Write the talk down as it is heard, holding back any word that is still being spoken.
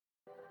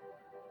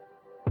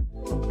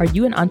Are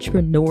you an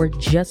entrepreneur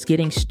just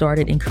getting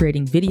started in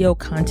creating video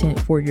content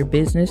for your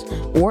business?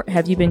 Or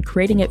have you been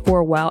creating it for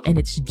a while and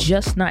it's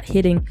just not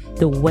hitting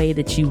the way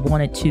that you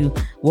want it to?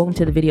 Welcome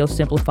to the Video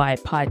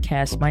Simplified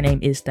podcast. My name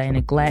is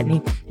Diana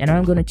Gladney, and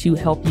I'm going to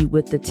help you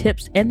with the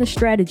tips and the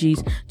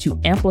strategies to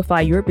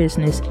amplify your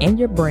business and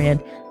your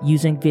brand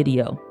using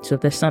video. So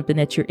if that's something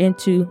that you're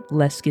into,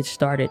 let's get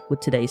started with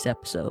today's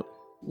episode.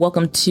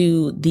 Welcome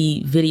to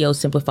the Video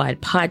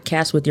Simplified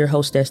podcast with your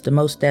hostess, the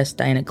mostess,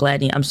 Diana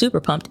Gladney. I'm super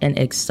pumped and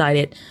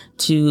excited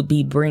to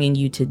be bringing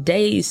you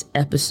today's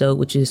episode,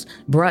 which is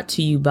brought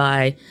to you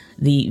by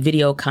the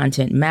Video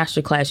Content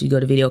Masterclass. You go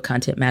to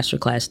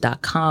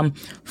videocontentmasterclass.com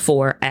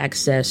for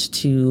access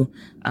to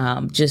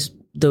it's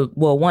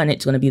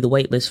going to be the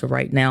wait list for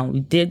right now. We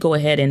did go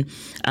ahead and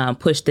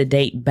push the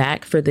date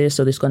back for this.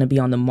 So this is going to be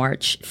on the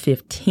March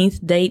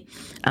 15th date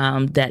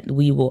that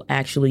we will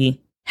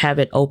actually have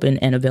it open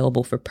and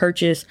available for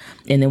purchase.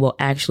 And then we'll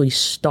actually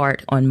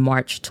start on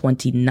March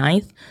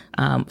 29th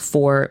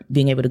for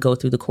being able to go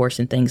through the course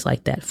and things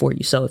like that for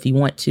you. So if you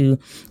want to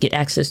get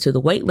access to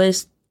the wait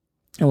list,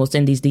 and we'll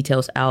send these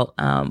details out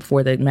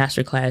for the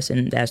masterclass,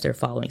 and as they're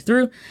following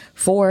through,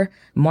 for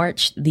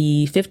March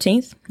the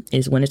 15th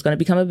is when it's going to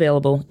become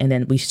available. And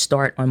then we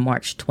start on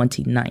March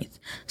 29th.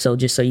 So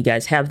just so you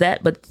guys have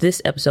that. But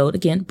this episode,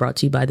 again, brought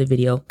to you by the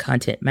Video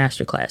Content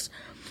Masterclass.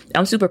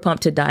 I'm super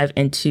pumped to dive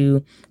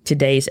into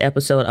today's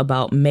episode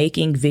about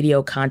making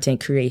video content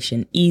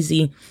creation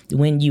easy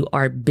when you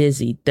are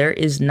busy. There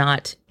is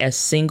not a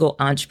single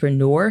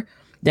entrepreneur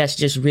that's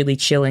just really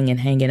chilling and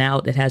hanging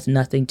out that has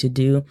nothing to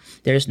do.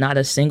 There's not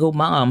a single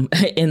mom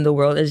in the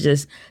world that's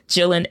just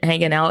chilling,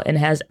 hanging out, and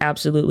has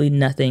absolutely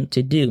nothing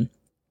to do.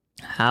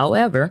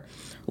 However,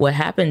 what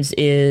happens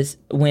is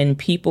when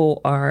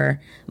people are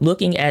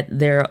looking at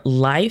their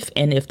life,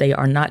 and if they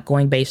are not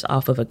going based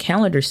off of a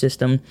calendar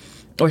system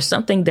or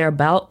something they're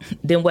about,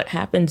 then what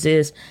happens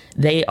is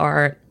they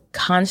are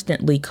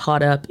constantly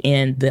caught up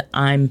in the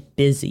I'm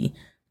busy.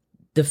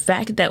 The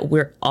fact that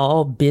we're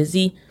all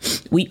busy,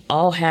 we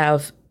all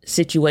have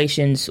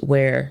situations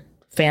where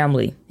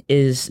family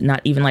is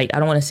not even I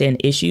don't want to say an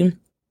issue.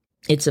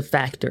 It's a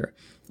factor.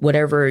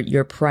 Whatever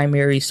your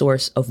primary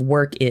source of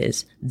work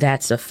is,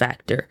 that's a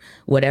factor.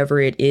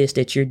 Whatever it is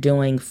that you're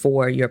doing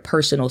for your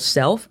personal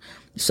self,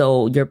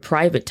 so your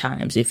private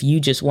times, if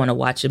you just want to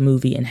watch a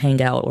movie and hang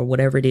out, or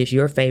whatever it is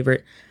your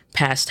favorite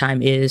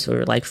pastime is,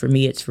 or like for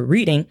me, it's for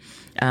reading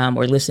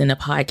or listening to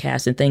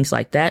podcasts and things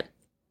like that,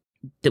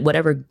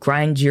 whatever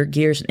grinds your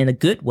gears in a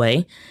good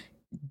way,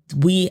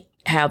 we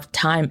have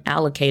time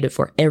allocated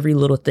for every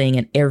little thing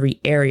in every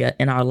area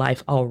in our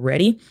life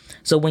already.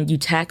 So when you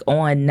tack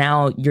on,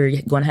 now you're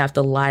going to have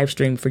to live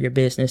stream for your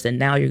business, and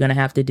now you're going to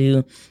have to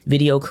do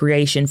video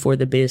creation for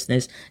the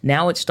business.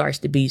 Now it starts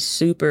to be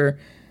super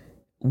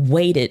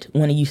weighted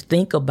when you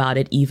think about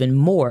it even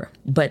more.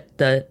 But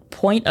the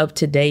point of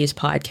today's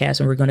podcast,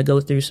 and we're going to go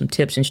through some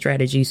tips and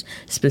strategies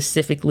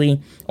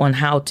specifically on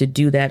how to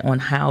do that, on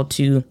how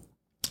to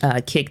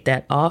kick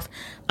that off.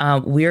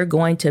 We're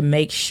going to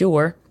make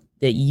sure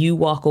that you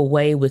walk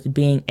away with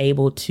being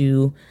able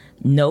to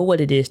know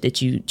what it is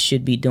that you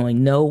should be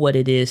doing, know what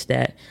it is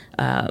that,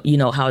 how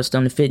it's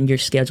going to fit in your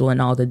schedule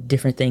and all the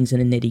different things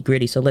in the nitty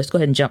gritty. So let's go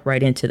ahead and jump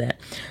right into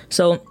that.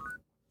 So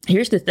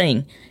here's the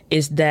thing,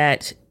 is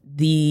that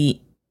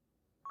the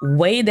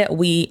way that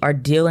we are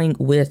dealing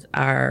with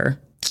our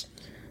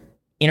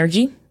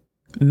energy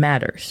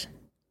matters.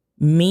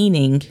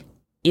 Meaning,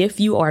 if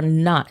you are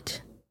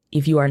not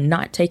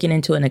taking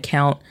into an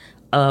account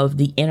of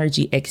the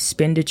energy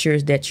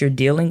expenditures that you're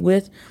dealing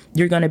with,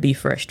 you're going to be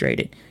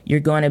frustrated. You're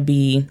going to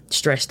be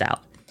stressed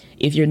out.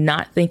 If you're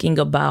not thinking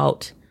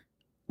about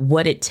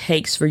what it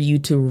takes for you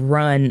to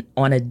run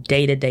on a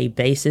day-to-day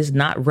basis,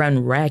 not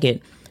run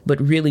ragged,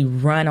 but really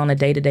run on a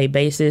day-to-day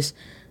basis,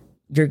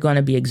 you're going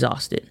to be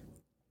exhausted.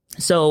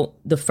 So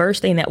the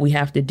first thing that we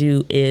have to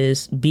do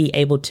is be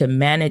able to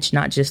manage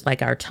not just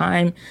like our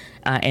time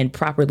and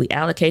properly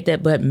allocate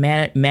that, but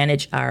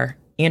manage our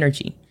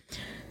energy.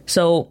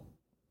 So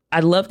I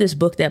love this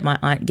book that my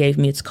aunt gave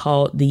me. It's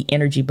called The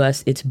Energy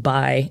Bus. It's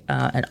by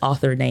an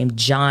author named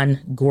Jon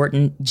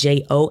Gordon,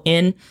 Jon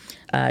Gordon.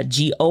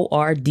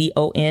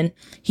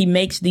 He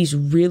makes these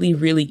really,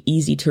 really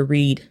easy to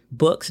read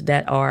books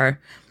that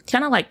are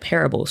kind of like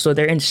parables. So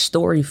they're in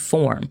story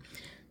form.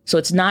 So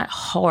it's not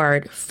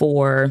hard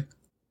for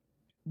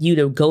you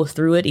to go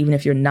through it, even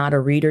if you're not a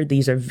reader.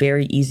 These are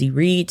very easy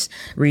reads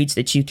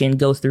that you can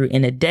go through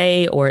in a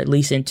day, or at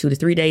least in 2 to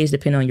 3 days,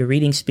 depending on your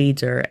reading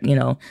speeds or,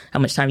 how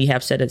much time you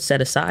have set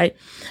aside.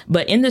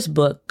 But in this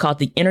book called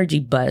The Energy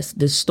Bus,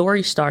 the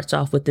story starts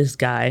off with this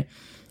guy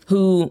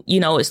who,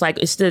 it's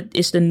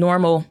the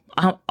normal,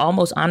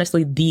 almost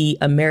honestly, the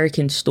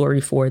American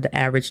story for the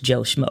average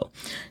Joe Schmo,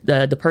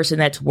 the person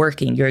that's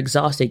working, you're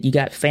exhausted, you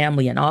got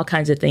family and all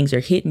kinds of things are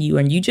hitting you,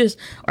 and you just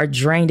are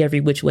drained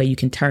every which way you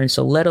can turn.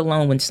 So let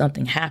alone when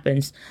something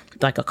happens,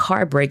 like a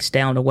car breaks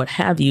down or what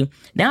have you,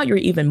 now you're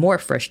even more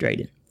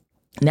frustrated.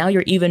 Now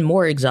you're even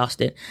more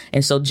exhausted.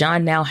 And so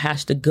John now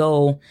has to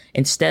go,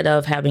 instead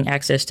of having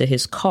access to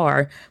his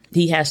car,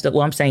 he has to,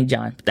 well, I'm saying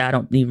John, I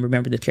don't even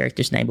remember the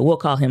character's name, but we'll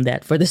call him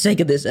that for the sake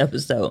of this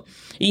episode.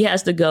 He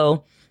has to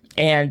go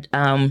and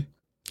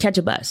catch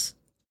a bus.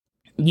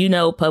 You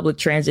know, public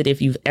transit,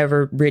 if you've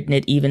ever ridden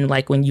it, even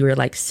like when you were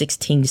like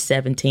 16,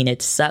 17,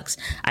 it sucks.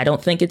 I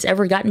don't think it's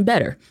ever gotten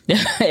better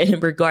in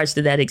regards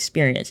to that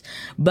experience.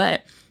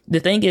 But the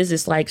thing is,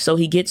 it's like, so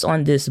he gets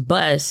on this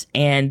bus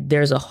and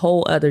there's a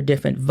whole other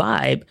different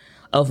vibe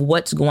of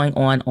what's going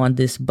on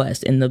this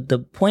bus. And the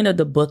point of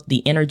the book,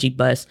 The Energy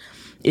Bus,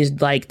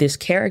 is like this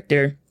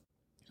character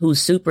who's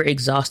super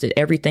exhausted.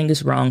 Everything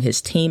is wrong.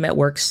 His team at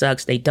work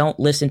sucks. They don't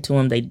listen to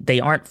him. They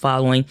aren't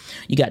following.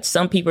 You got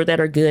some people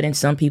that are good and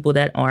some people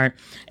that aren't.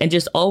 And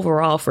just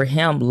overall for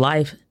him,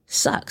 life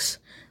sucks.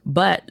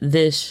 But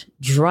this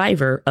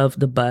driver of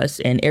the bus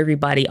and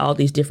everybody, all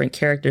these different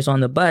characters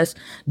on the bus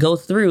go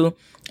through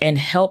and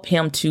help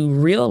him to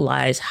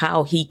realize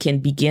how he can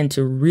begin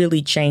to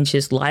really change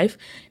his life,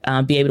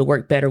 be able to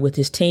work better with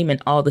his team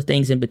and all the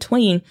things in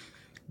between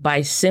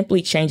by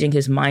simply changing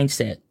his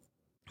mindset.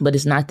 But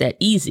it's not that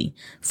easy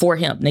for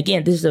him. And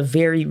again, this is a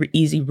very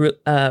easy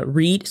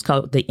read. It's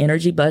called The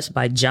Energy Bus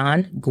by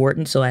John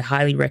Gordon. So I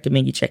highly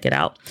recommend you check it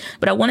out.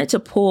 But I wanted to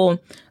pull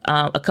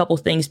a couple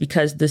things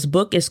because this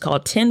book is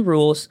called 10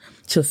 Rules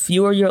to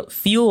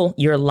Fuel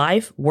Your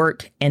Life,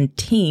 Work, and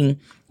Team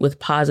with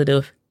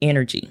Positive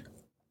Energy.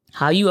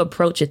 How you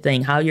approach a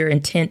thing, how your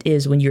intent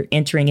is when you're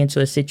entering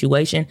into a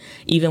situation,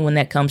 even when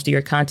that comes to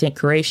your content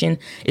creation,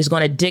 is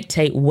going to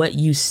dictate what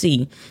you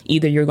see.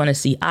 Either you're going to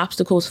see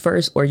obstacles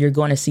first or you're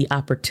going to see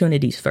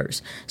opportunities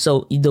first.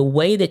 So the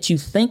way that you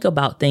think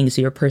about things,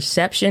 your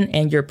perception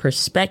and your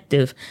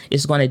perspective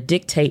is going to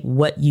dictate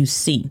what you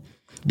see.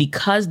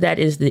 Because that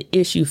is the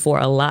issue for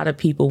a lot of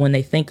people when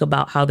they think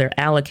about how they're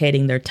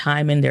allocating their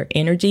time and their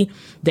energy,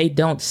 they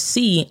don't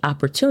see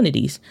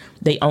opportunities.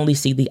 They only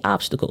see the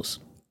obstacles.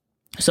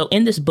 So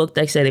in this book,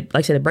 like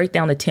I said, I break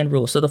down the 10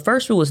 rules. So the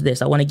first rule is this.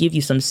 I want to give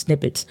you some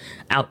snippets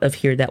out of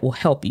here that will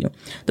help you.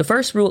 The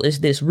first rule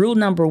is this. Rule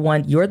number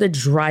 1, you're the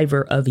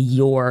driver of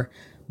your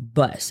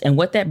bus. And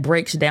what that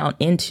breaks down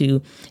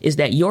into is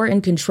that you're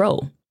in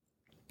control.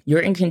 You're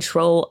in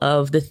control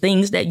of the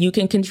things that you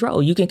can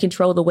control. You can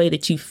control the way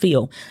that you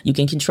feel. You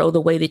can control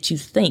the way that you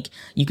think.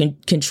 You can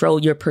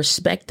control your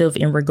perspective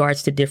in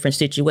regards to different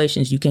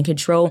situations. You can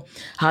control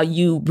how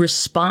you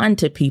respond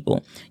to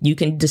people. You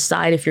can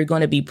decide if you're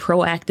going to be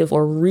proactive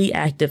or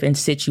reactive in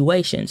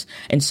situations.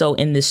 And so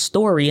in this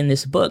story, in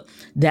this book,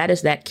 that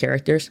is that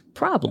character's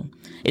problem.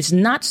 It's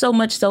not so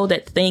much so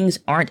that things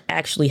aren't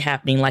actually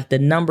happening, like the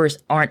numbers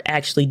aren't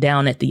actually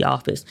down at the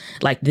office,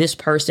 like this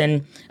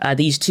person,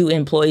 these 2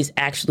 employees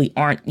actually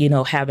aren't,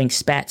 having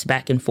spats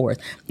back and forth.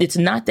 It's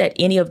not that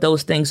any of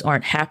those things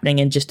aren't happening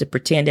and just to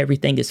pretend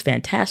everything is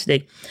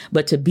fantastic,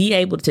 but to be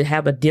able to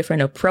have a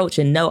different approach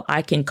and know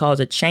I can cause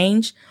a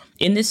change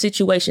in this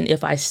situation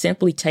if I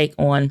simply take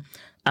on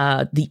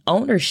the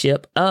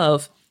ownership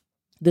of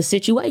the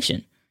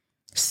situation.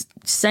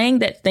 Saying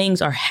that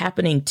things are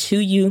happening to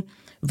you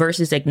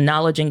versus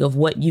acknowledging of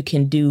what you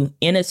can do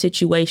in a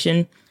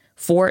situation,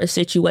 for a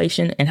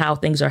situation, and how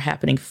things are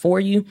happening for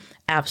you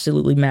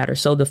absolutely matter.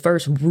 So the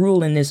first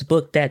rule in this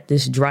book that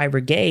this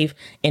driver gave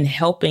in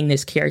helping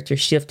this character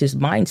shift his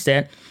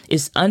mindset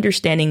is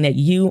understanding that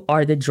you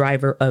are the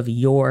driver of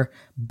your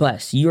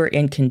bus. You're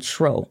in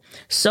control.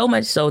 So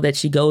much so that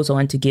she goes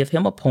on to give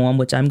him a poem,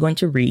 which I'm going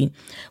to read,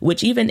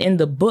 which even in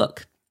the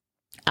book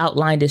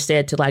outlined is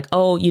said to like,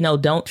 oh,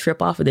 don't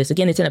trip off of this.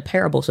 Again, it's in a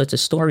parable, so it's a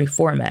story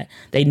format.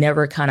 They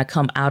never kind of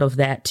come out of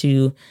that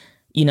to,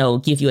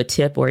 give you a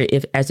tip or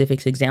as if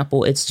it's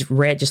example, it's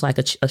read just like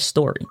a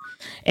story.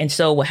 And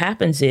so what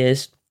happens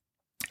is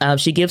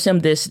she gives him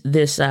this,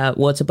 it's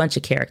a bunch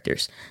of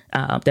characters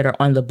that are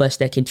on the bus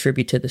that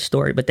contribute to the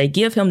story, but they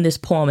give him this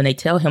poem and they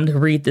tell him to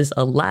read this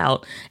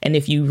aloud. And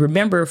if you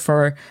remember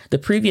for the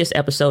previous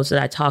episodes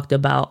that I talked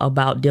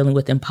about dealing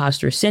with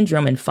imposter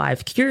syndrome and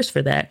 5 cures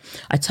for that,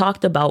 I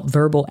talked about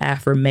verbal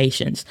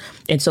affirmations.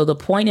 And so the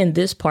point in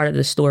this part of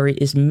the story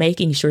is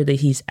making sure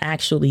that he's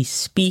actually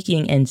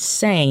speaking and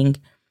saying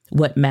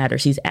what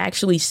matters. He's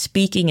actually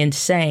speaking and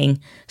saying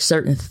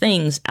certain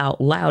things out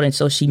loud. And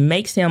so she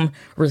makes him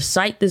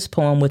recite this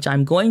poem, which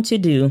I'm going to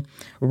do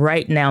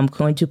right now. I'm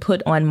going to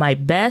put on my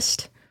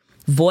best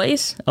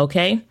voice,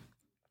 okay,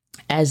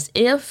 as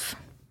if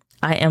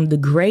I am the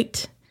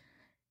great.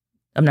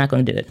 I'm not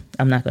going to do it.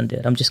 I'm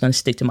I'm just going to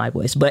stick to my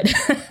voice, but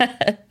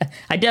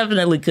I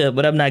definitely could,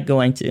 but I'm not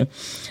going to.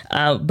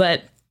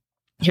 But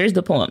here's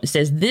the poem. It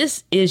says,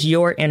 "This is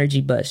your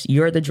energy bus.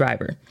 You're the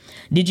driver.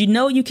 Did you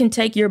know you can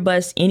take your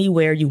bus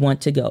anywhere you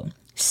want to go?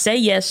 Say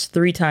yes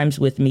 3 times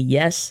with me.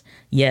 Yes,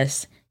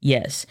 yes,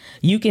 yes.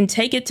 You can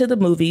take it to the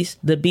movies,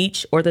 the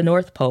beach, or the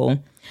North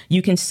Pole.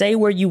 You can say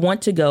where you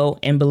want to go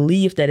and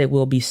believe that it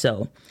will be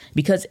so.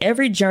 Because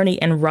every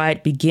journey and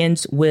ride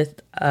begins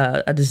with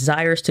a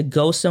desire to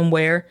go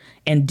somewhere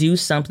and do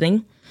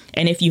something.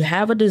 And if you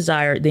have a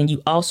desire, then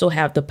you also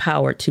have the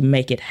power to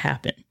make it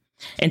happen.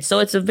 And so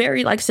it's a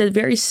very, like I said,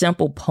 very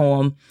simple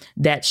poem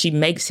that she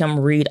makes him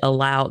read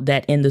aloud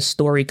that in the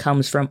story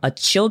comes from a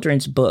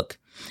children's book.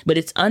 But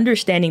it's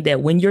understanding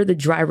that when you're the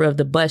driver of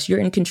the bus, you're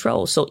in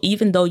control. So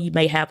even though you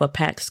may have a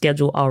packed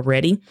schedule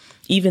already,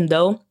 even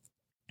though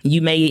you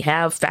may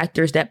have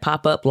factors that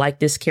pop up like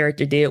this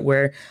character did,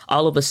 where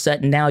all of a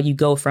sudden now you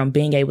go from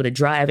being able to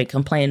drive and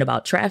complaining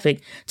about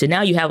traffic to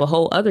now you have a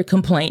whole other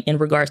complaint in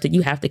regards to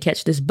you have to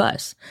catch this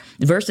bus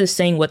versus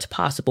seeing what's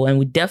possible. And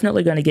we're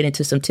definitely going to get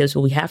into some tips,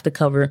 but we have to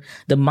cover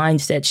the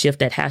mindset shift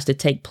that has to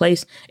take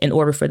place in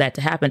order for that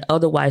to happen.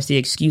 Otherwise, the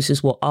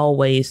excuses will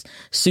always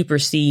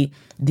supersede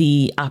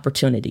the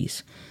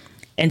opportunities.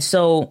 And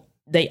so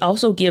they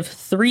also give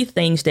 3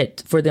 things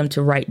that for them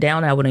to write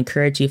down. I would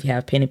encourage you, if you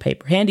have pen and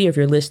paper handy, if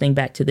you're listening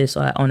back to this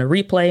on a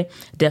replay,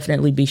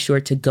 definitely be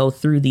sure to go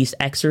through these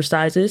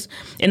exercises.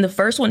 And the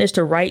first one is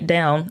to write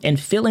down and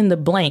fill in the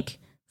blank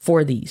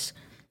for these.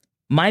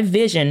 My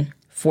vision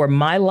for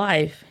my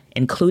life,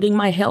 including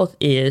my health,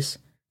 is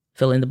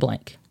fill in the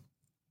blank.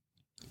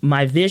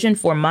 My vision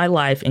for my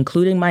life,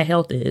 including my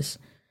health, is,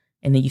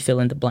 and then you fill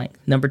in the blank.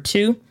 Number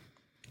 2,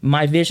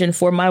 my vision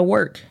for my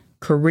work,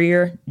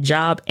 career,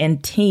 job,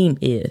 and team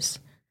is,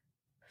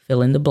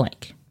 fill in the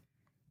blank.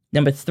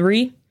 Number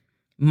 3,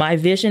 my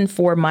vision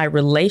for my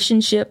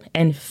relationship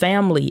and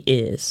family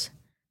is,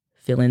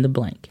 fill in the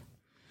blank.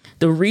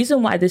 The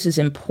reason why this is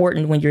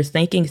important when you're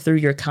thinking through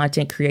your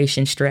content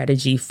creation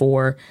strategy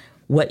for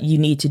what you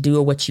need to do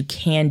or what you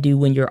can do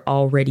when you're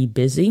already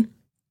busy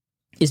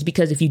is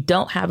because if you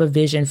don't have a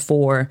vision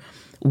for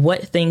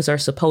what things are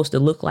supposed to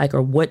look like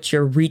or what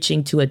you're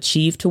reaching to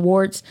achieve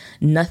towards,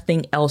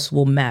 nothing else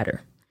will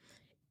matter.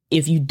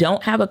 If you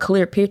don't have a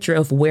clear picture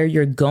of where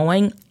you're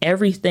going,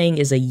 everything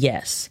is a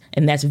yes.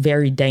 And that's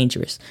very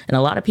dangerous. And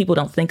a lot of people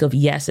don't think of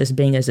yes as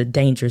being as a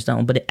danger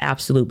zone, but it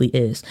absolutely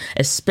is,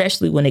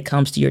 especially when it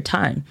comes to your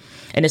time.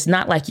 And it's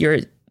not like you're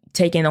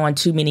taking on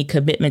too many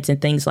commitments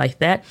and things like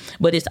that,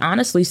 but it's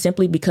honestly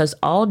simply because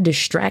all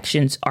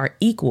distractions are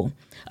equal.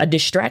 A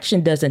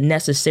distraction doesn't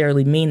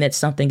necessarily mean that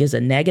something is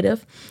a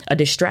negative. A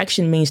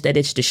distraction means that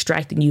it's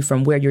distracting you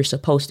from where you're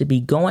supposed to be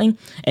going.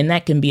 And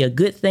that can be a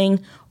good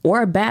thing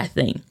or a bad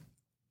thing.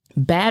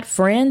 Bad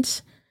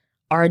friends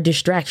are a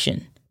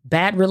distraction.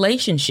 Bad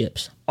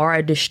relationships are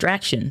a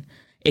distraction.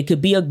 It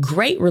could be a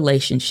great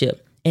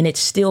relationship and it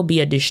still be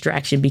a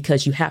distraction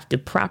because you have to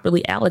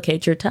properly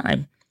allocate your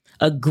time.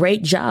 A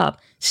great job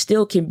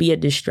still can be a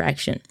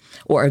distraction,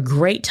 or a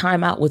great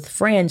time out with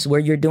friends where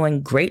you're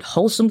doing great,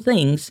 wholesome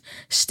things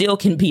still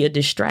can be a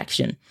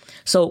distraction.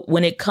 So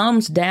when it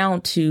comes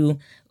down to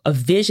a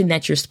vision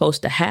that you're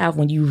supposed to have,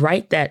 when you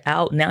write that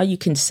out, now you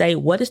can say,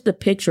 what is the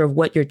picture of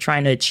what you're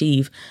trying to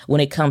achieve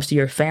when it comes to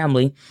your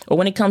family or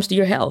when it comes to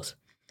your health?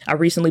 I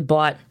recently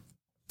bought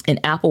an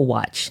Apple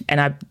Watch and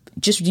I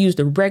just used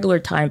the regular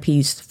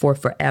timepiece for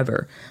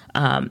forever.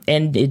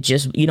 And it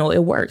just,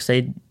 it works.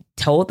 It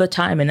told the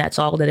time and that's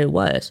all that it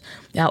was.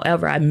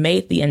 However, I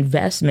made the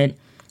investment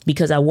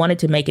because I wanted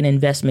to make an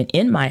investment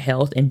in my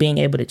health and being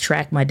able to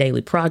track my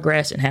daily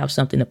progress and have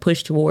something to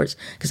push towards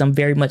because I'm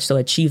very much so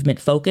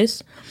achievement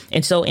focused.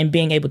 And so in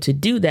being able to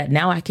do that,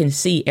 now I can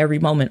see every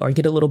moment or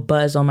get a little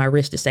buzz on my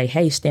wrist to say,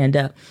 hey, stand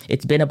up.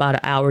 It's been about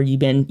an hour.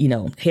 You've been,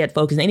 head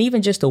focused. And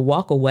even just to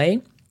walk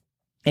away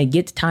and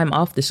get time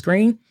off the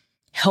screen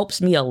helps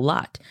me a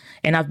lot.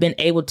 And I've been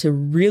able to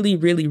really,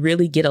 really,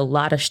 really get a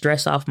lot of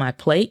stress off my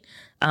plate.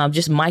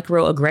 Just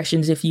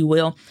microaggressions, if you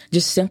will,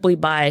 just simply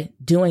by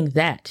doing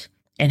that.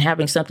 And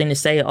having something to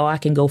say, I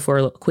can go for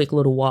a quick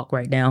little walk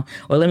right now,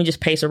 or let me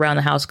just pace around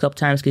the house a couple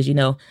times because,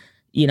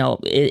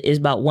 it's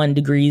about 1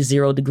 degree,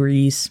 0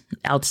 degrees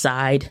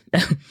outside.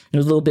 It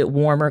was a little bit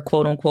warmer,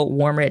 quote unquote,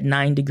 warmer at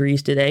 9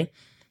 degrees today.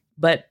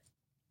 But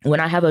when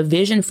I have a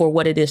vision for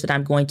what it is that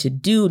I'm going to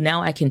do,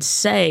 now I can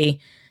say,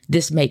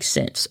 this makes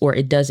sense or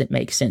it doesn't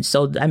make sense.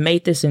 So I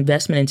made this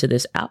investment into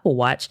this Apple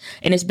Watch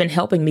and it's been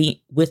helping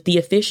me with the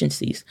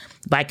efficiencies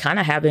by kind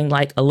of having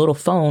like a little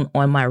phone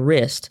on my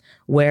wrist.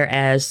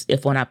 Whereas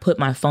when I put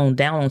my phone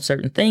down on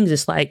certain things,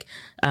 it's like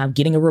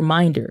getting a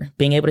reminder,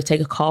 being able to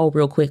take a call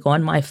real quick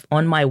on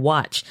my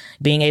watch,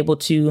 being able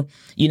to,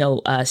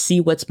 see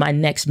what's my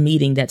next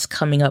meeting that's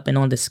coming up and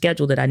on the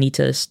schedule that I need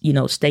to,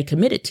 stay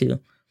committed to.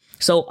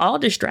 So all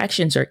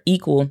distractions are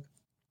equal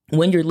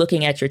when you're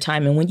looking at your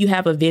time and when you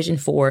have a vision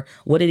for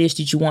what it is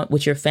that you want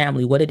with your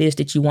family, what it is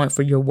that you want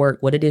for your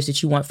work, what it is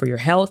that you want for your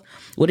health,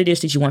 what it is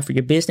that you want for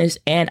your business.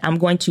 And I'm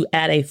going to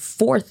add a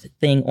 4th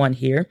thing on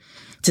here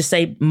to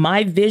say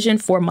my vision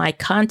for my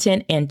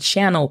content and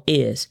channel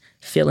is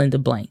fill in the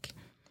blank.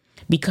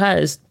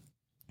 Because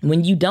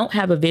when you don't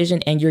have a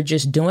vision and you're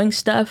just doing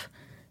stuff,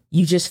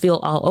 you just feel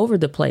all over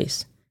the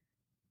place.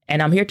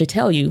 And I'm here to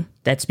tell you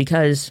that's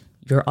because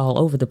you're all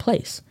over the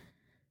place.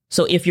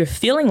 So if you're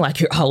feeling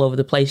like you're all over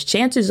the place,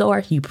 chances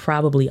are you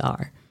probably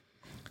are.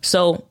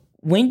 So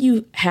when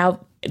you have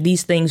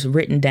these things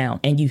written down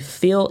and you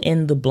fill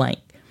in the blank,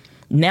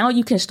 now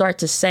you can start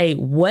to say,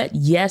 what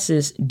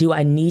yeses do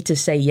I need to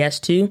say yes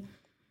to?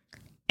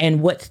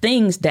 And what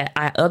things that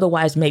I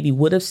otherwise maybe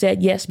would have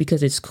said yes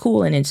because it's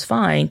cool and it's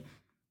fine,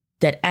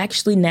 that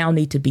actually now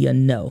need to be a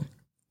no.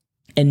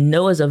 And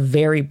no is a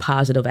very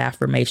positive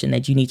affirmation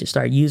that you need to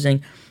start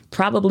using,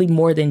 probably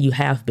more than you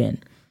have been.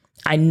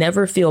 I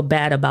never feel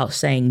bad about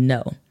saying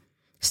no,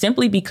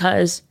 simply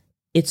because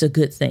it's a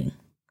good thing.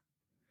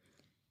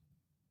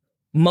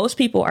 Most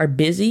people are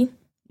busy,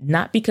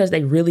 not because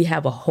they really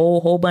have a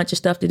whole bunch of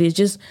stuff to do. It's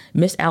just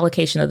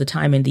misallocation of the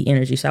time and the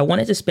energy. So I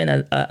wanted to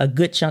spend a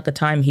good chunk of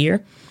time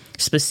here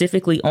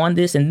specifically on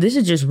this. And this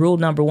is just rule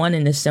number one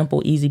in this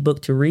simple, easy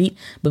book to read.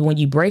 But when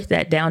you break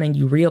that down and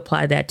you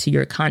reapply that to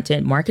your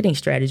content marketing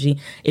strategy,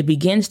 it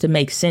begins to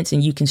make sense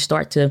and you can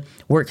start to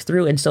work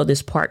through. And so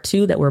this part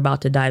 2 that we're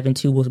about to dive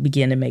into will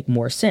begin to make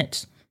more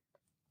sense.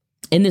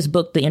 In this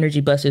book, The Energy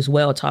Bus as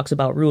well talks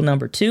about rule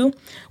number 2,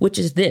 which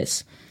is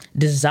this: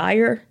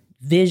 desire,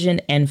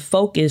 vision, and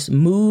focus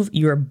move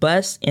your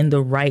bus in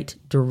the right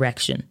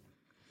direction.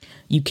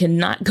 You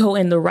cannot go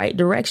in the right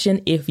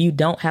direction if you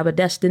don't have a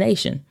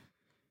destination.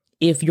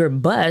 If your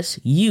bus,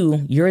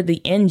 you're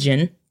the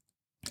engine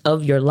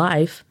of your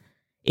life.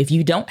 If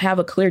you don't have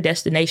a clear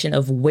destination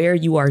of where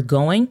you are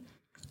going,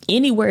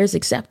 anywhere is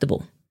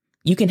acceptable.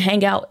 You can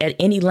hang out at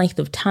any length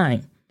of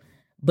time,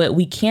 but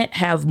we can't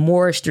have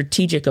more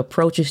strategic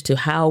approaches to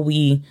how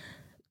we,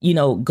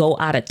 go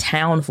out of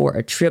town for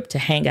a trip to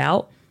hang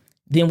out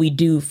than we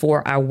do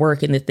for our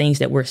work and the things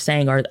that we're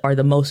saying are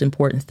the most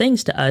important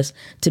things to us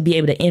to be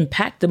able to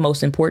impact the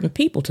most important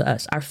people to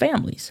us, our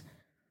families.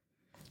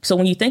 So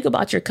when you think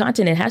about your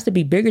content, it has to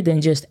be bigger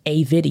than just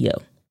a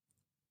video.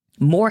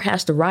 More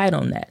has to ride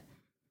on that.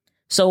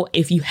 So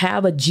if you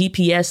have a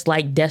GPS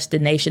like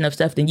destination of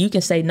stuff, then you can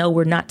say, no,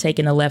 we're not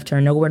taking a left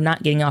turn. No, we're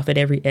not getting off at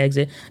every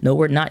exit. No,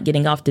 we're not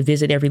getting off to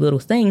visit every little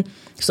thing.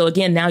 So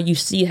again, now you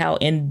see how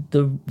in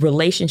the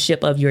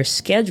relationship of your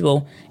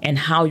schedule and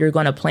how you're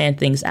going to plan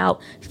things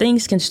out,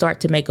 things can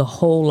start to make a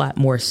whole lot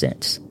more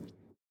sense.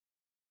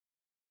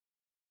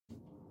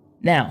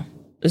 Now,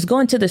 let's go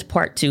into this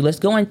part 2. Let's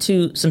go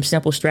into some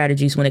simple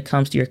strategies when it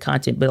comes to your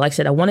content. But like I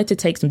said, I wanted to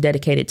take some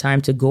dedicated time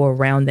to go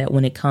around that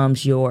when it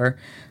comes your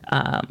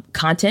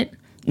content,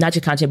 not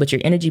your content, but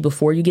your energy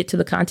before you get to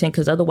the content,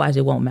 because otherwise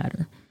it won't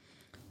matter.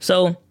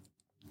 So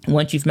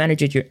once you've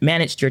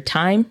managed your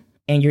time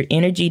and your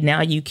energy,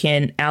 now you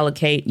can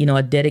allocate,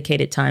 a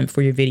dedicated time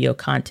for your video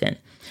content.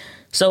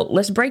 So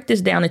let's break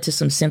this down into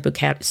some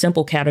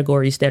simple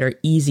categories that are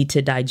easy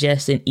to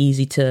digest and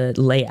easy to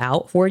lay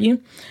out for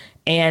you.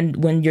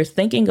 And when you're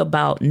thinking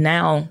about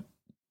now,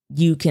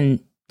 you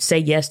can say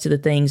yes to the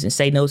things and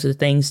say no to the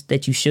things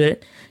that you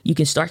should. You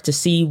can start to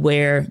see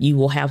where you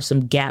will have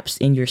some gaps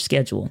in your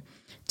schedule.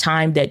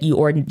 Time that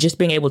or just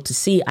being able to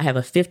see, I have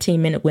a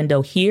 15-minute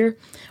window here,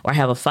 or I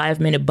have a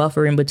 5-minute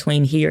buffer in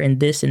between here and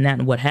this and that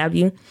and what have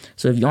you.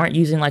 So if you aren't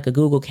using like a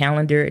Google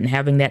Calendar and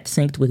having that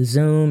synced with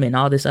Zoom and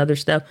all this other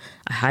stuff,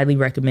 I highly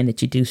recommend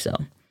that you do so.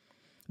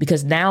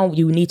 Because now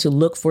you need to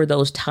look for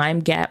those time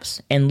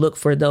gaps and look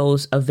for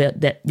those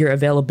your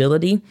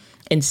availability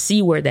and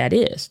see where that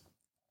is.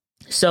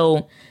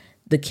 So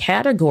the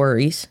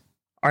categories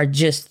are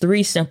just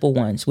 3 simple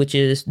ones, which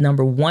is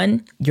number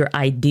 1, your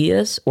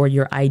ideas or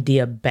your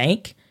idea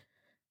bank,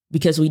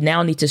 because we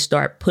now need to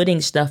start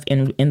putting stuff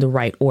in the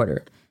right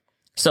order.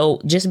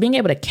 So just being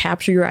able to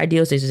capture your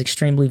ideas is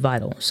extremely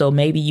vital. So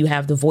maybe you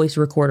have the voice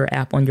recorder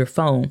app on your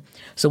phone.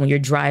 So when you're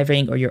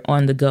driving or you're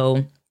on the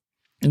go,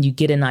 and you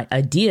get an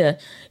idea,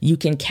 you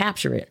can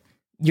capture it.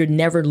 You're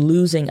never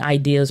losing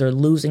ideas or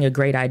losing a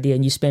great idea,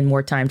 and you spend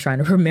more time trying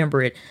to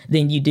remember it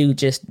than you do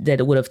just that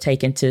it would have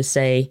taken to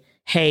say,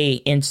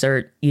 hey,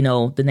 insert,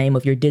 the name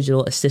of your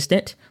digital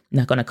assistant. I'm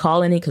not going to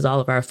call any because all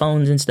of our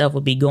phones and stuff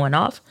will be going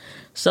off.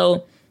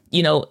 So,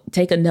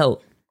 take a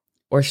note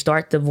or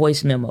start the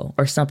voice memo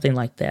or something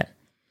like that.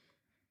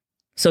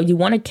 So you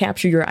want to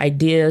capture your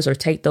ideas or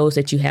take those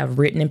that you have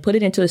written and put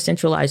it into a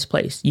centralized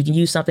place. You can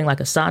use something like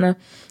Asana,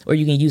 or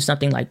you can use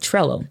something like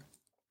Trello.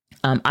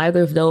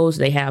 Either of those,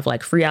 they have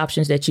like free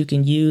options that you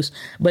can use,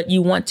 but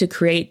you want to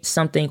create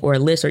something or a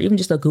list or even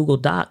just a Google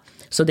Doc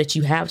so that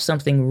you have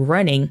something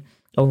running,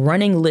 a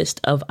running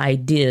list of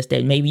ideas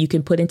that maybe you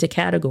can put into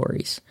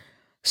categories.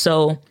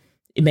 So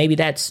maybe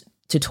that's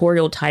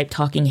tutorial type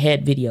talking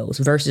head videos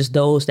versus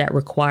those that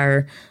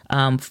require,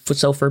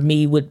 so for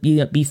me would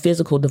be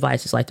physical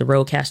devices like the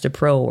Rodecaster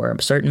Pro or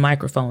a certain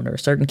microphone or a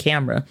certain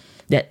camera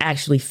that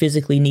actually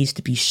physically needs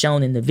to be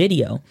shown in the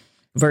video,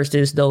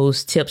 versus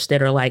those tips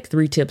that are like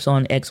 3 tips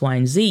on X, Y,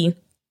 and Z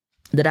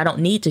that I don't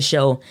need to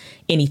show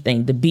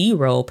anything. The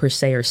B-roll per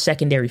se or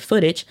secondary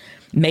footage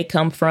may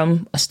come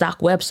from a stock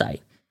website.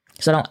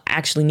 So I don't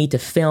actually need to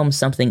film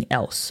something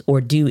else or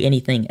do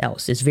anything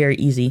else. It's very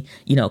easy,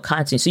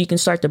 content. So you can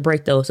start to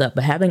break those up.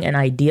 But having an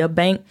idea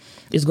bank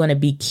is going to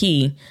be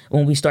key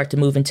when we start to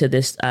move into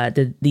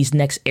these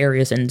next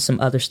areas and some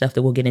other stuff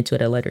that we'll get into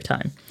at a later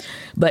time.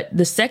 But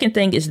the second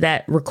thing is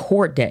that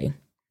record day.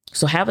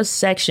 So have a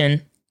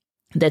section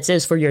that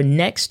says for your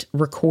next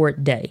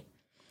record day.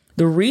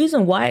 The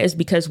reason why is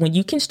because when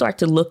you can start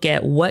to look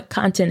at what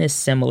content is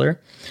similar,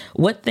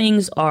 what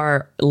things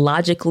are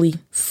logically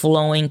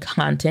flowing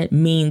content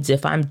means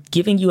if I'm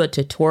giving you a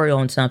tutorial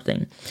on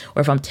something,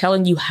 or if I'm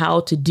telling you how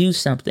to do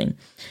something,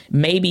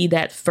 maybe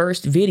that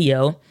first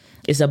video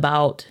is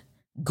about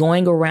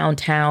going around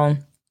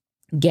town,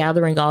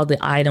 gathering all the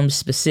items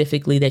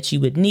specifically that you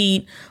would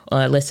need.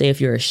 Let's say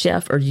if you're a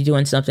chef or you're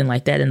doing something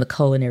like that in the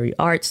culinary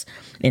arts,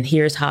 and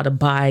here's how to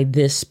buy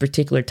this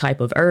particular type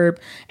of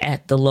herb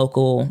at the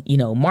local,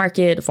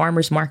 market,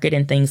 farmer's market,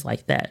 and things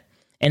like that.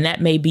 And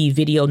that may be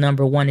video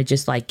number one, of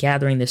just like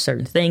gathering the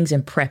certain things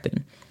and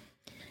prepping.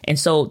 And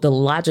so the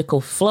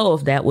logical flow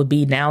of that would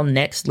be, now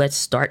next, let's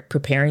start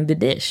preparing the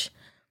dish.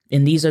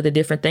 And these are the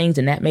different things.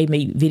 And that may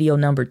be video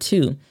number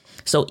two.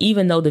 So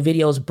even though the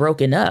video is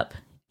broken up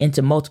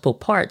into multiple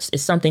parts,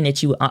 it's something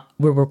that you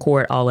will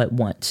record all at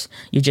once.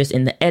 You're just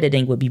in the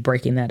editing would be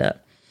breaking that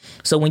up.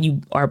 So when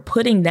you are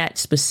putting that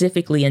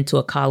specifically into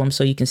a column,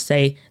 so you can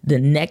say the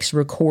next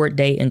record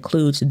day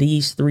includes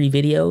these 3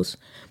 videos,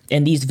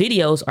 and these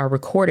videos are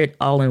recorded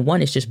all in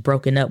one, it's just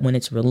broken up when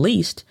it's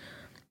released,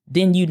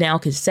 then you now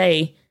can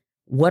say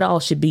what all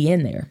should be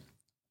in there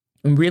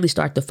and really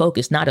start to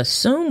focus, not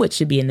assume what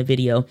should be in the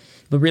video,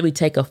 but really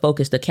take a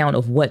focused account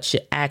of what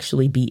should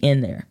actually be in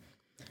there.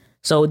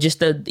 So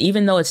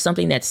even though it's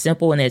something that's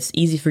simple and it's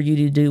easy for you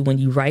to do when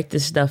you write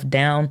this stuff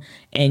down,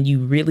 and you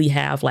really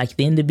have, like,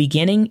 in the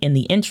beginning, in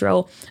the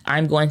intro,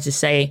 I'm going to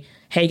say,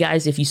 hey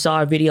guys, if you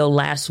saw a video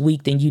last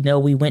week, then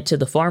we went to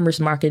the farmer's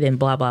market and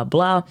blah, blah,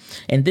 blah.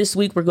 And this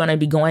week we're going to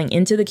be going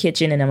into the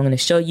kitchen and I'm going to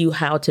show you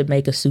how to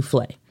make a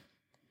souffle.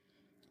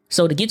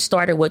 So to get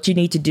started, what you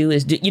need to do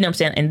is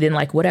and then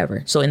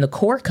whatever. So in the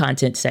core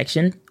content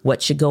section,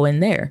 what should go in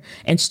there,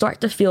 and start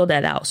to fill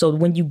that out. So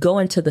when you go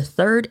into the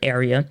third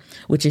area,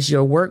 which is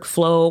your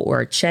workflow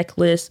or a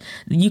checklist,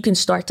 you can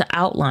start to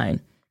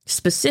outline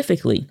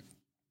specifically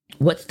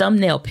what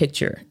thumbnail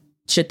picture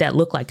should that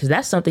look like, because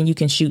that's something you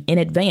can shoot in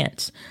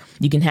advance.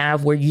 You can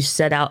have where you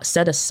set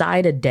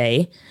aside a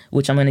day,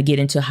 which I'm going to get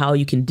into how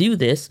you can do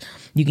this.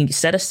 You can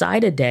set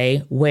aside a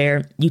day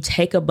where you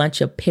take a bunch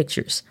of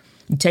pictures.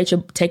 You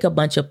take a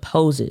bunch of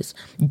poses.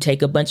 You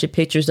take a bunch of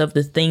pictures of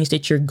the things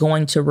that you're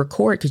going to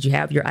record, because you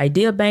have your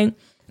idea bank.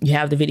 You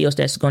have the videos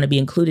that's going to be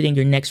included in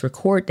your next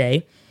record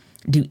day.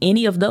 Do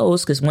any of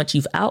those, because once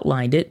you've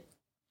outlined it,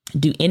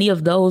 do any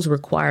of those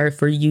require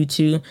for you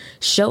to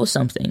show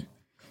something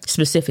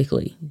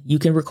specifically? You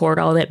can record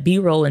all that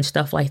B-roll and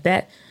stuff like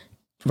that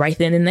right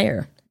then and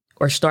there,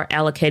 or start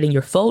allocating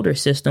your folder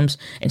systems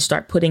and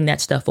start putting that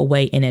stuff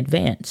away in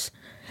advance.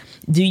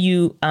 Do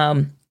you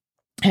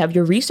have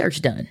your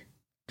research done?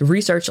 The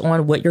research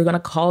on what you're going to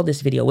call this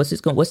video. What's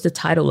the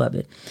title of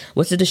it?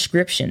 What's the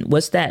description?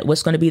 What's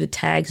going to be the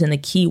tags and the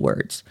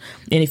keywords?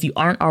 And if you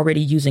aren't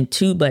already using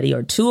TubeBuddy or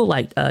a tool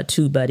like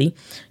TubeBuddy,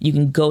 you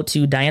can go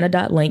to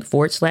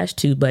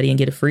diana.link/TubeBuddy and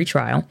get a free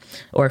trial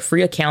or a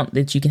free account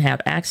that you can have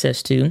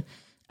access to.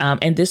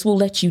 And this will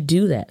let you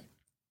do that.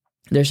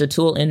 There's a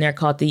tool in there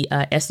called the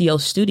SEO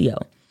Studio,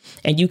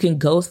 and you can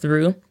go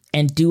through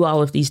and do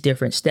all of these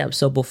different steps.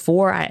 So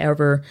before I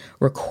ever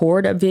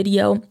record a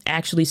video,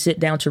 actually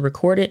sit down to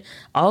record it,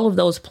 all of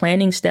those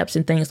planning steps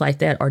and things like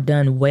that are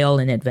done well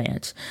in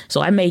advance.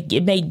 So it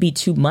may be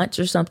 2 months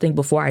or something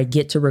before I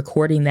get to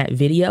recording that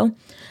video,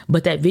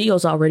 but that video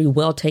is already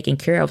well taken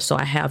care of. So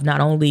I have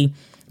not only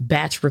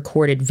batch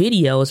recorded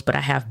videos, but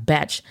I have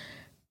batch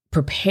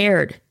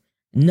prepared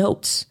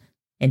notes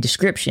and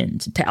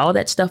descriptions. All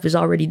that stuff is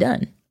already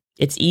done.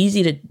 It's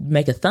easy to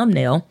make a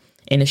thumbnail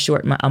in a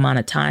short amount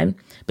of time,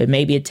 but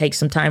maybe it takes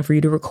some time for you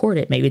to record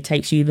it. Maybe it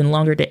takes you even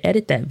longer to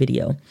edit that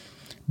video.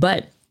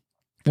 But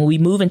when we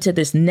move into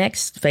this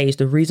next phase,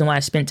 the reason why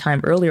I spent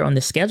time earlier on the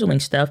scheduling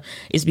stuff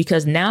is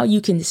because now you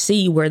can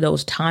see where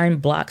those time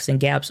blocks and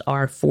gaps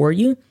are for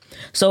you.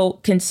 So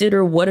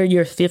consider, what are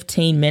your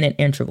 15-minute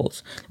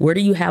intervals? Where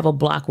do you have a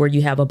block where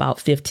you have about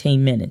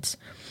 15 minutes?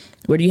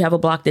 Where do you have a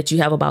block that you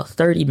have about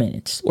 30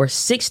 minutes or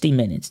 60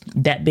 minutes?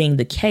 That being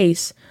the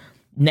case,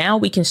 now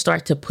we can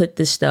start to put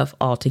this stuff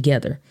all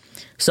together.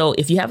 So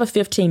if you have a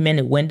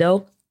 15-minute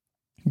window,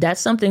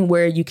 that's something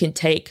where you can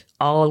take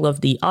all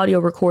of the audio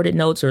recorded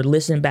notes or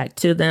listen back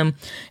to them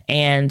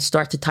and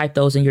start to type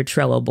those in your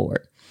Trello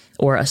board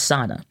or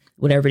Asana,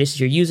 whatever it is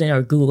you're using,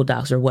 or Google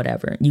Docs or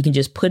whatever. You can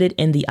just put it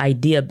in the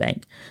idea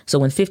bank. So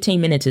when 15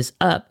 minutes is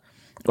up,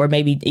 or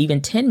maybe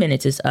even 10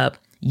 minutes is up,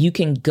 you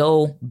can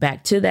go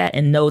back to that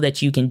and know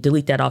that you can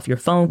delete that off your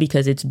phone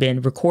because it's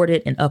been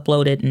recorded and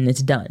uploaded and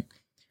it's done.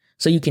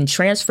 So you can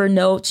transfer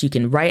notes, you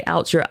can write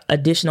out your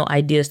additional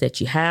ideas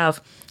that you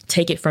have,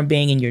 take it from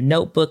being in your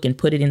notebook and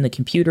put it in the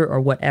computer or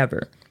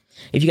whatever.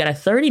 If you got a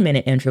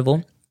 30-minute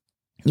interval,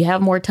 you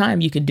have more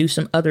time, you can do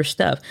some other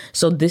stuff.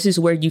 So this is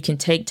where you can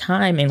take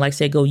time and, like,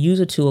 say, go use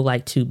a tool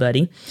like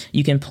TubeBuddy.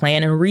 You can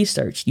plan and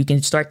research. You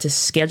can start to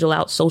schedule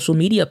out social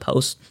media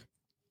posts.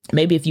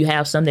 Maybe if you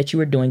have some that you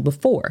were doing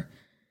before,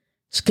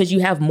 because you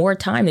have more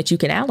time that you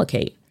can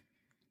allocate.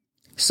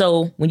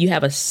 So when you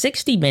have a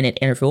 60-minute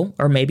interval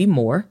or maybe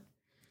more,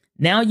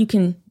 now you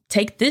can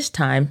take this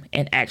time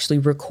and actually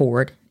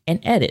record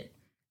and edit.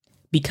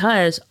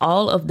 because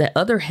all of the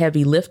other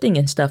heavy lifting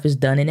and stuff is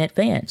done in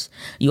advance.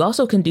 You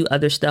also can do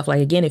other stuff.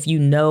 Like, again, if you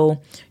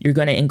know you're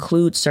going to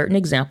include certain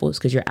examples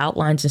because your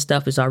outlines and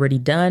stuff is already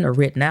done or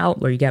written out,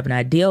 or you have an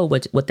idea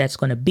what that's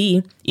going to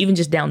be, even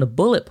just down to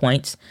bullet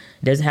points.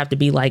 It doesn't have to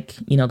be like,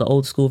 the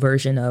old school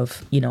version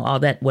of, all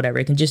that, whatever.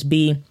 It can just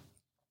be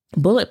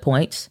bullet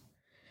points.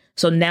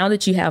 So now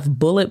that you have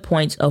bullet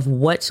points of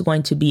what's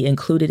going to be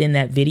included in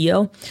that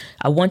video,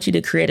 I want you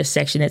to create a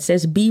section that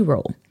says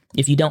B-roll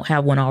if you don't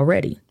have one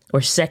already,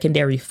 or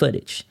secondary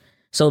footage.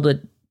 So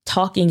the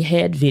talking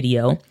head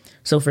video.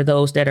 So for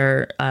those that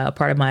are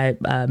part of my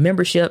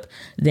membership,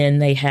 then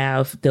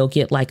they'll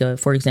get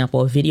for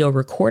example, a video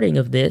recording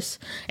of this.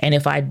 And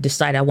if I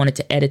decide I wanted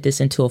to edit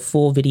this into a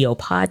full video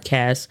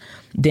podcast,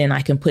 then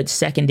I can put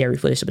secondary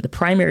footage. But the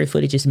primary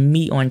footage is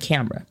me on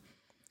camera.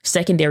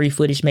 Secondary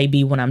footage may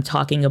be when I'm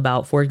talking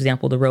about, for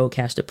example, the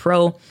Rodecaster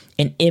Pro,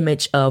 an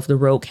image of the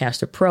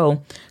Rodecaster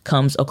Pro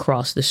comes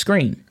across the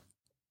screen.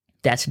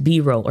 That's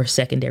B-roll or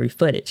secondary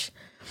footage.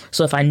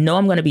 So if I know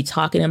I'm going to be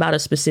talking about a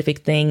specific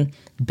thing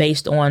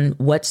based on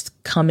what's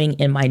coming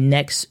in my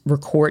next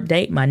record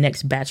date, my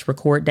next batch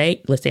record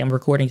date, let's say I'm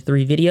recording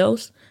 3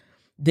 videos,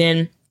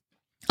 then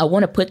I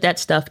want to put that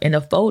stuff in a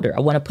folder.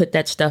 I want to put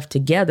that stuff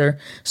together.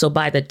 So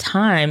by the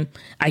time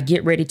I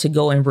get ready to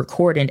go and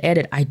record and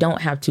edit, I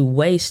don't have to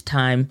waste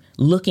time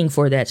looking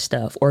for that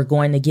stuff or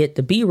going to get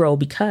the B-roll,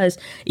 because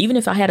even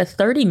if I had a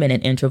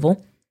 30-minute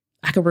interval,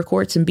 I could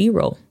record some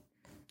B-roll.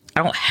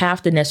 I don't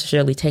have to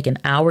necessarily take an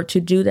hour to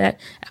do that.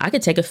 I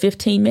could take a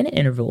 15-minute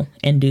interval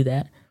and do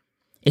that.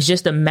 It's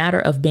just a matter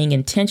of being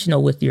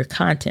intentional with your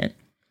content.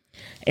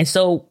 And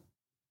so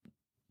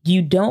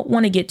you don't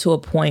want to get to a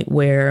point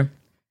where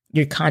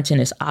your content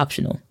is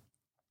optional.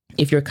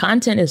 If your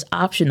content is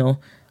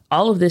optional,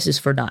 all of this is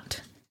for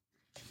naught.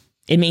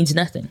 It means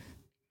nothing.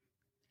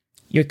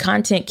 Your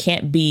content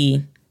can't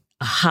be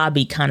a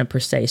hobby kind of per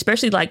se,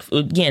 especially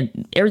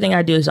again, everything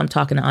I do is I'm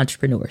talking to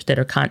entrepreneurs that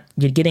are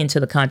you get into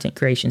the content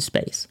creation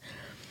space.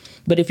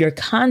 But if your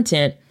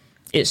content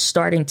is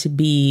starting to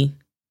be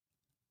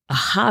a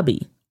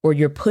hobby, or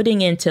you're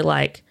putting into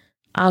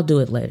I'll do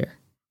it later,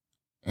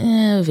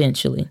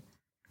 eventually,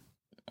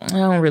 I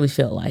don't really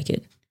feel like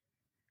it.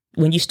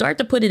 When you start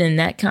to put it in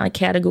that kind of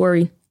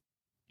category,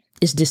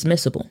 it's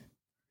dismissible.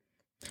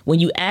 When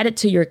you add it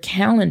to your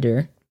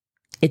calendar,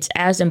 it's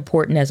as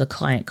important as a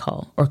client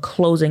call or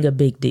closing a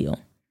big deal.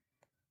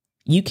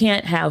 You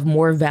can't have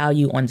more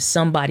value on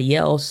somebody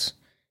else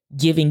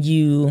giving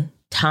you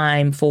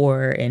time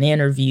for an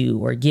interview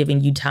or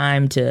giving you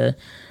time to,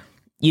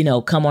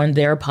 come on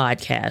their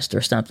podcast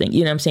or something.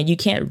 You know what I'm saying? You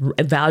can't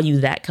value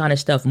that kind of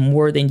stuff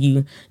more than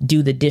you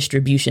do the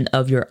distribution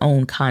of your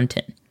own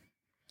content.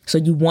 So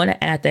you want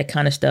to add that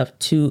kind of stuff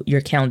to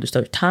your calendar.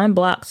 So time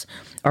blocks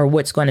are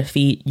what's going to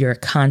feed your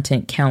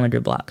content calendar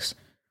blocks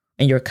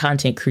and your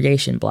content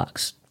creation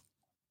blocks.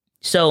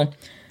 So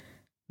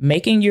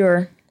making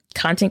your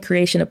content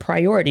creation a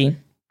priority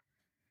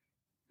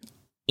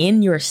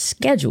in your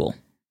schedule,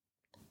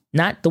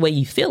 not the way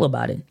you feel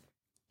about it,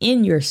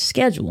 in your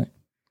schedule,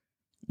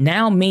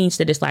 now means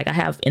that it's I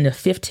have in a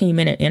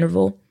 15-minute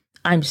interval,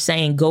 I'm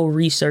saying go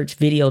research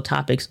video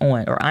topics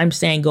on, or I'm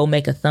saying go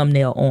make a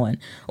thumbnail on,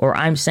 or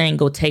I'm saying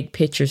go take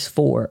pictures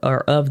for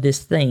or of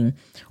this thing,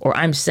 or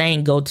I'm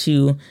saying go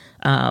to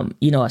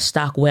a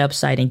stock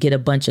website and get a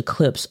bunch of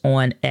clips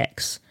on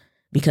X,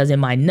 because in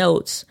my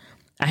notes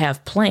I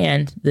have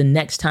planned the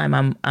next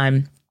time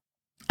I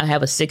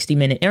have a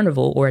 60-minute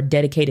interval or a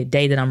dedicated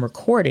day that I'm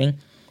recording.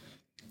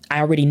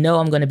 I already know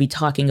I'm going to be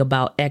talking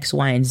about X,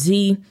 Y, and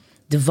Z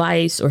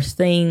device or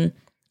thing,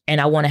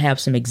 and I want to have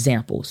some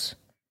examples.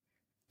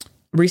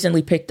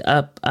 Recently picked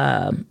up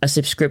a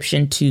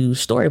subscription to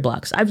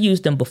Storyblocks. I've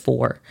used them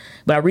before,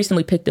 but I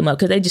recently picked them up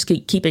because they just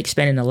keep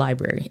expanding the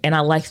library, and I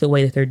like the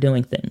way that they're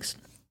doing things.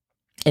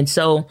 And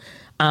so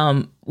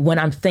when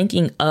I'm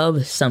thinking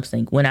of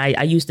something, when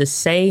I use the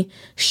say,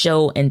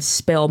 show, and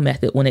spell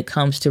method when it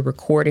comes to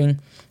recording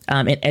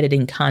and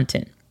editing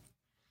content.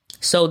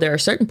 So there are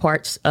certain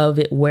parts of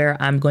it where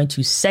I'm going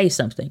to say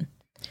something.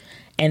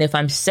 And if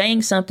I'm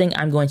saying something,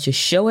 I'm going to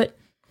show it.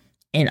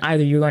 And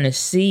either you're going to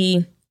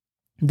see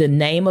the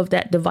name of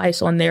that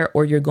device on there,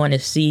 or you're going to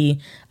see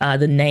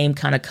the name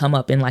kind of come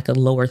up in a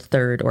lower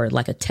third or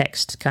a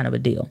text kind of a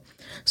deal.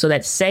 So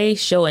that say,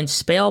 show, and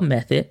spell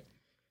method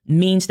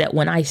means that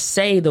when I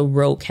say the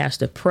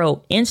Rodecaster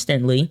Pro,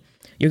 instantly,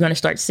 you're going to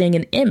start seeing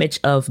an image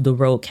of the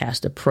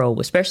Rodecaster Pro,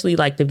 especially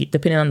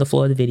depending on the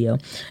flow of the video.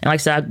 And like I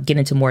said, I'll get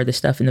into more of this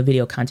stuff in the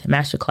Video Content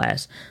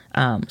Masterclass.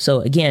 So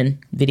again,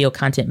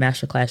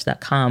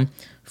 videocontentmasterclass.com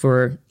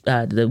for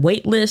the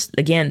wait list.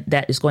 Again,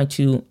 that is going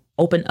to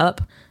open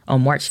up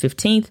on March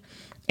 15th.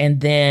 And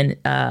then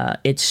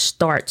it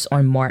starts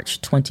on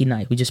March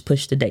 29th. We just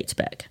pushed the dates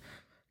back.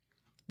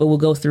 But we'll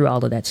go through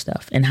all of that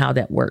stuff and how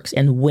that works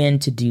and when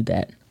to do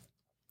that.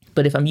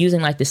 But if I'm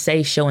using the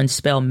say, show, and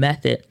spell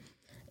method,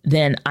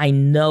 then I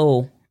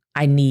know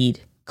I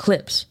need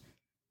clips.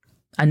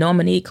 I know I'm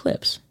going to need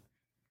clips.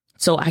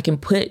 So I can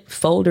put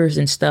folders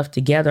and stuff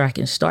together. I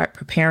can start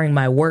preparing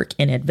my work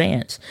in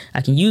advance.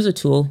 I can use a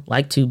tool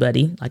like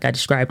TubeBuddy, like I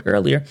described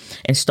earlier,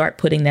 and start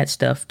putting that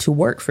stuff to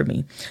work for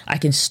me. I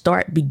can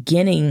start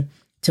beginning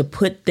to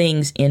put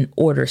things in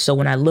order. So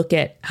when I look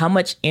at how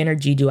much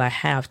energy do I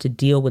have to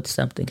deal with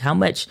something, how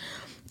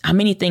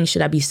many things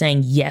should I be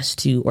saying yes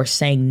to or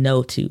saying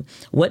no to?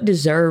 What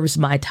deserves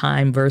my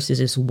time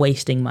versus is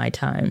wasting my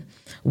time?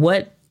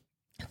 What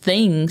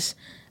things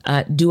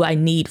do I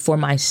need for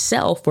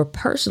myself for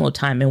personal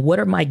time? And what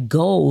are my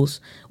goals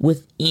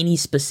with any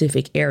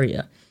specific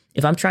area?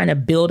 If I'm trying to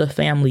build a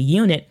family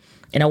unit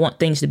and I want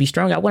things to be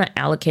strong, I want to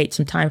allocate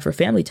some time for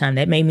family time.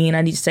 That may mean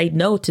I need to say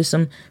no to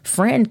some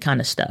friend kind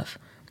of stuff.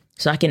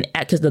 So I can,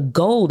 because the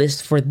goal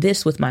is for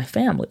this with my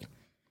family.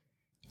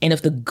 And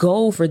if the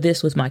goal for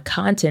this with my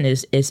content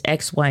is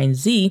X, Y, and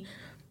Z,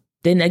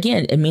 then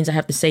again, it means I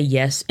have to say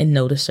yes and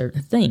no to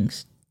certain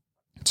things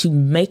to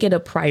make it a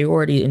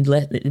priority and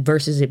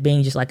versus it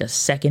being just like a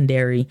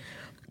secondary,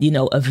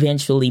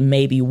 eventually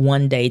maybe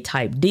one day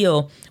type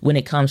deal when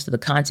it comes to the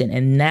content.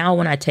 And now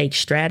when I take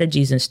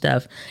strategies and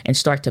stuff and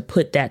start to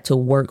put that to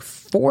work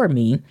for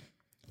me,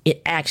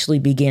 it actually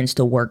begins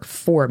to work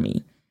for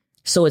me.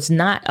 So it's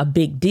not a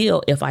big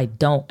deal if I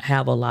don't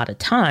have a lot of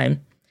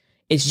time.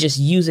 It's just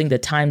using the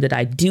time that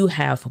I do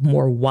have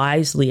more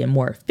wisely and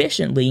more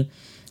efficiently.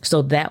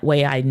 So that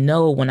way I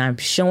know when I'm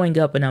showing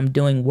up and I'm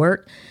doing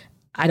work,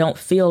 I don't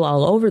feel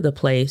all over the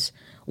place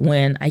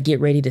when I get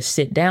ready to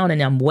sit down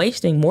and I'm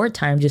wasting more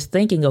time just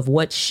thinking of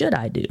what should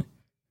I do.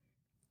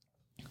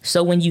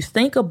 So when you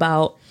think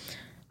about,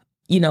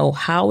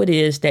 how it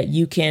is that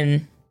you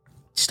can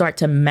start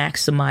to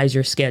maximize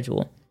your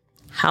schedule,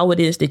 how it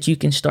is that you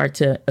can start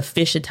to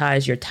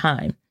efficientize your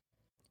time,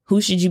 who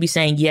should you be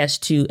saying yes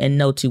to and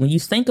no to? When you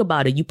think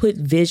about it, you put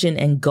vision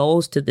and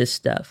goals to this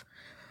stuff.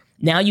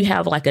 Now you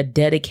have like a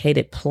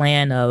dedicated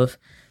plan of,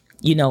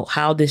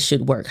 how this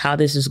should work, how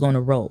this is going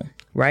to roll,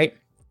 right?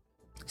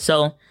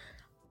 So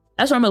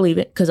that's where I'm going to leave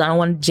it because I don't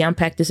want to jam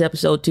pack this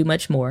episode too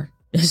much more.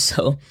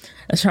 So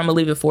that's where I'm going to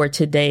leave it for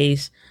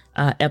today's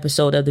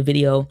episode of the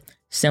Video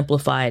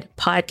Simplified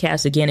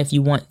podcast. Again, if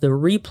you want the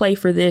replay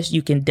for this,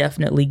 you can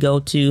definitely go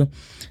to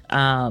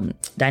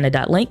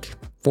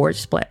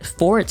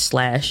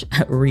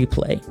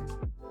dyna.link/replay.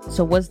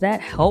 So was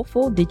that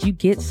helpful? Did you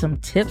get some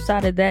tips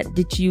out of that?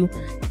 Did you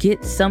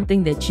get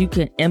something that you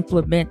can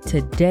implement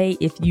today?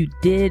 If you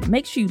did,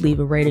 make sure you leave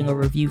a rating or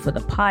review for the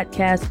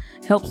podcast.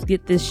 Helps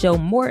get this show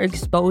more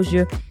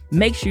exposure.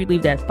 Make sure you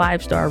leave that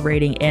 5-star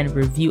rating and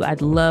review.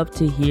 I'd love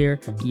to hear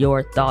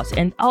your thoughts.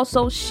 And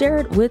also share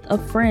it with a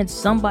friend.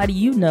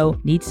 Somebody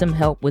needs some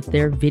help with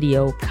their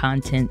video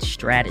content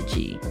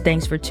strategy.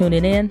 Thanks for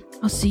tuning in.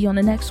 I'll see you on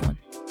the next one.